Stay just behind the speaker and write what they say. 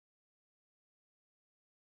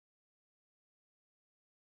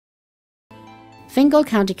Fingal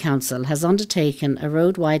County Council has undertaken a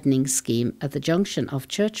road widening scheme at the junction of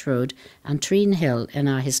Church Road and Treen Hill in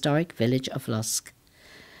our historic village of Lusk.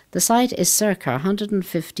 The site is circa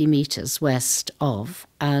 150 metres west of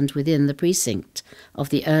and within the precinct of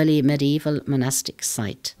the early medieval monastic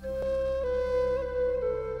site.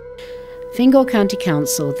 Fingal County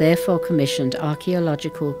Council therefore commissioned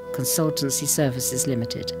Archaeological Consultancy Services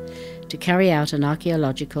Limited to carry out an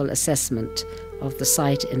archaeological assessment of the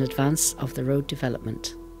site in advance of the road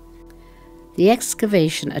development. The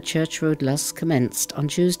excavation at Church Road Lusk commenced on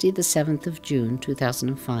Tuesday the 7th of June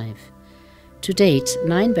 2005. To date,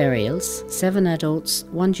 9 burials, 7 adults,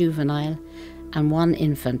 1 juvenile and 1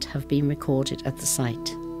 infant have been recorded at the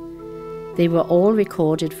site. They were all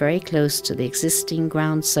recorded very close to the existing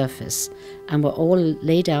ground surface and were all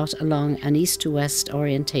laid out along an east to west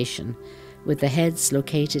orientation, with the heads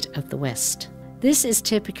located at the west. This is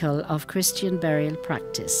typical of Christian burial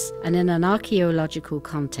practice and in an archaeological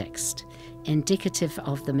context, indicative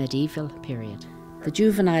of the medieval period. The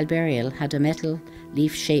juvenile burial had a metal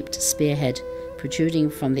leaf-shaped spearhead protruding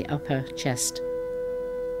from the upper chest.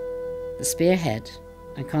 The spearhead,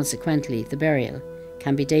 and consequently the burial,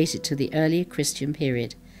 can be dated to the early Christian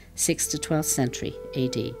period, 6th to 12th century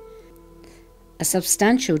AD. A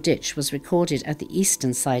substantial ditch was recorded at the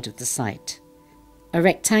eastern side of the site. A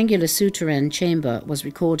rectangular souterrain chamber was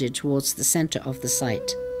recorded towards the centre of the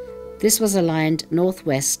site. This was aligned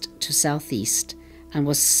northwest to southeast and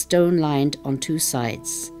was stone-lined on 2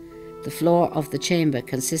 sides. The floor of the chamber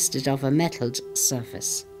consisted of a metalled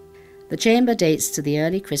surface. The chamber dates to the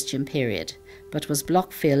early Christian period, but was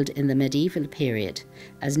block-filled in the medieval period,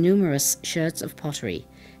 as numerous sherds of pottery,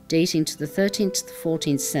 dating to the 13th to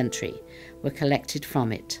 14th century, were collected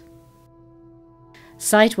from it.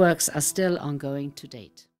 Site works are still ongoing to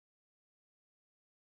date.